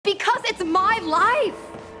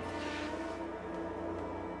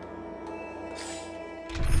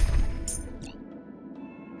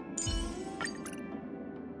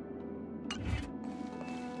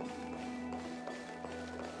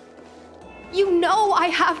You know I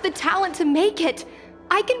have the talent to make it.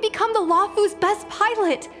 I can become the Luofu's best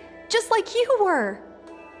pilot, just like you were.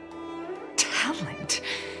 Talent?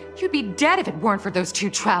 You'd be dead if it weren't for those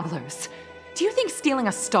two travelers. Do you think stealing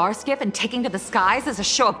a star skiff and taking to the skies is a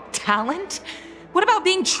show of talent? What about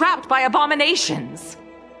being trapped by abominations?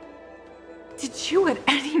 Did you at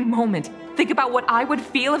any moment think about what I would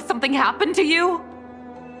feel if something happened to you?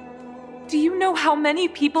 Do you know how many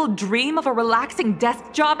people dream of a relaxing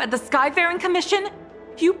desk job at the Skyfaring Commission?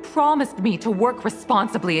 You promised me to work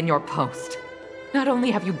responsibly in your post. Not only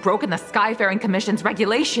have you broken the Skyfaring Commission's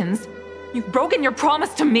regulations, you've broken your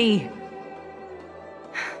promise to me.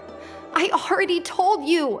 I already told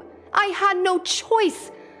you. I had no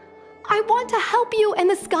choice. I want to help you and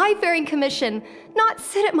the Skyfaring Commission, not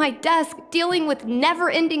sit at my desk dealing with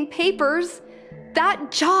never-ending papers.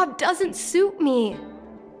 That job doesn't suit me.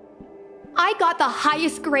 I got the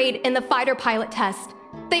highest grade in the fighter pilot test.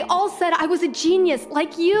 They all said I was a genius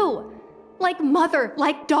like you. Like mother,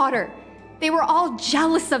 like daughter. They were all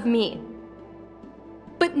jealous of me.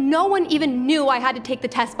 But no one even knew I had to take the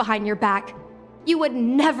test behind your back. You would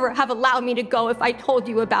never have allowed me to go if I told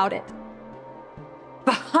you about it.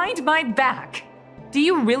 Behind my back? Do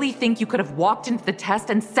you really think you could have walked into the test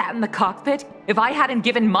and sat in the cockpit if I hadn't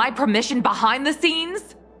given my permission behind the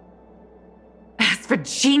scenes? As for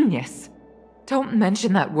genius, don't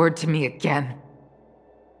mention that word to me again.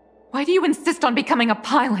 Why do you insist on becoming a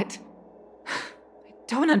pilot? I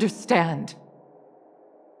don't understand.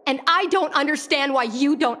 And I don't understand why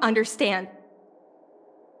you don't understand.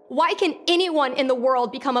 Why can anyone in the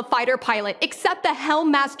world become a fighter pilot except the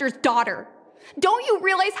Helmmaster's daughter? Don't you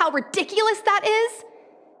realize how ridiculous that is?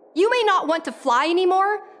 You may not want to fly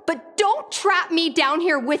anymore, but don't trap me down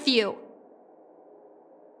here with you.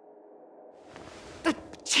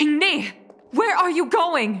 Qingni, where are you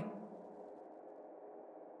going?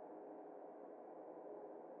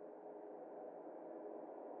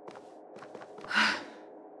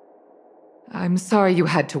 I'm sorry you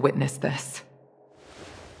had to witness this.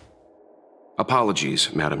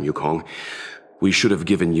 Apologies, Madam Yukong. We should have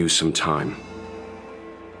given you some time.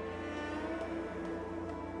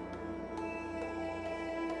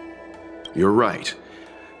 You're right.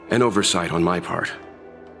 An oversight on my part.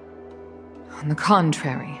 On the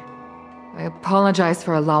contrary, I apologize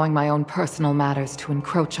for allowing my own personal matters to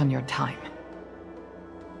encroach on your time.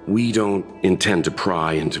 We don't intend to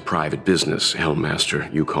pry into private business,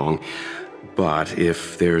 Helmmaster Yukong. But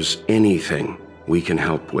if there's anything we can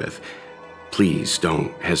help with, please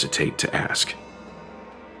don't hesitate to ask.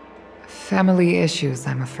 Family issues,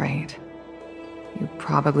 I'm afraid. You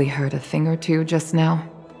probably heard a thing or two just now.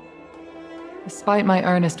 Despite my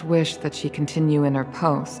earnest wish that she continue in her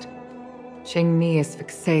post, Qingni is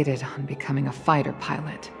fixated on becoming a fighter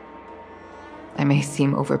pilot. I may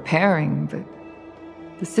seem overbearing, but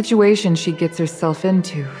the situation she gets herself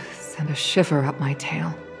into sent a shiver up my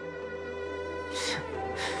tail.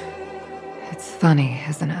 It's funny,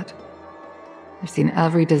 isn't it? I've seen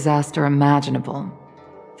every disaster imaginable,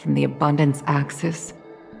 from the abundance axis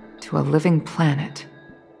to a living planet.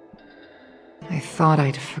 I thought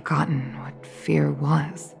I'd forgotten what fear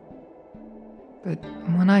was. But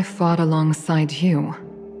when I fought alongside you,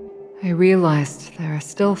 I realized there are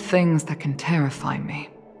still things that can terrify me.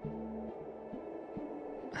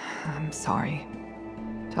 I'm sorry.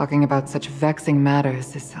 Talking about such vexing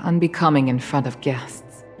matters is unbecoming in front of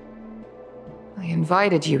guests. I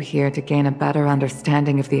invited you here to gain a better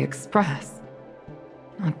understanding of the Express,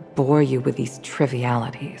 not bore you with these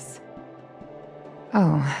trivialities.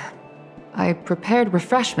 Oh, I prepared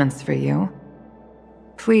refreshments for you.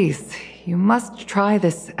 Please, you must try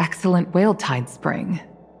this excellent whale tide spring.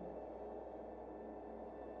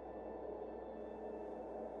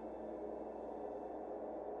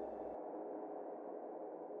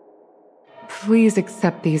 Please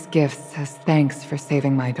accept these gifts as thanks for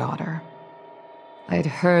saving my daughter. I'd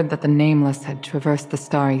heard that the Nameless had traversed the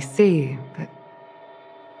Starry Sea, but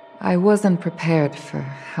I wasn't prepared for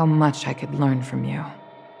how much I could learn from you.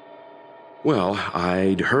 Well,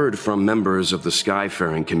 I'd heard from members of the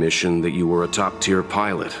Skyfaring Commission that you were a top-tier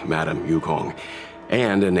pilot, Madam Yukong,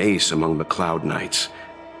 and an ace among the Cloud Knights.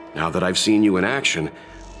 Now that I've seen you in action,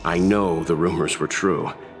 I know the rumors were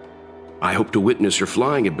true. I hope to witness your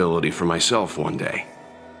flying ability for myself one day.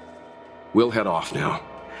 We'll head off now.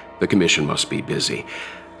 The Commission must be busy.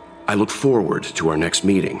 I look forward to our next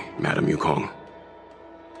meeting, Madam Yukong.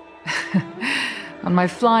 On my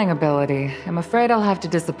flying ability, I'm afraid I'll have to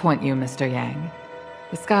disappoint you, Mr. Yang.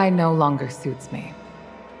 The sky no longer suits me.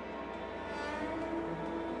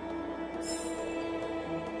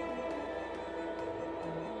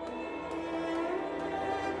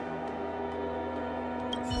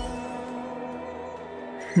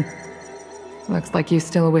 Looks like you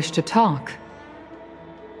still wish to talk.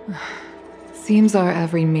 Seems our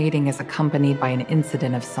every mating is accompanied by an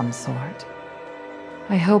incident of some sort.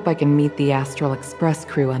 I hope I can meet the Astral Express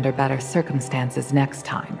crew under better circumstances next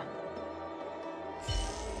time.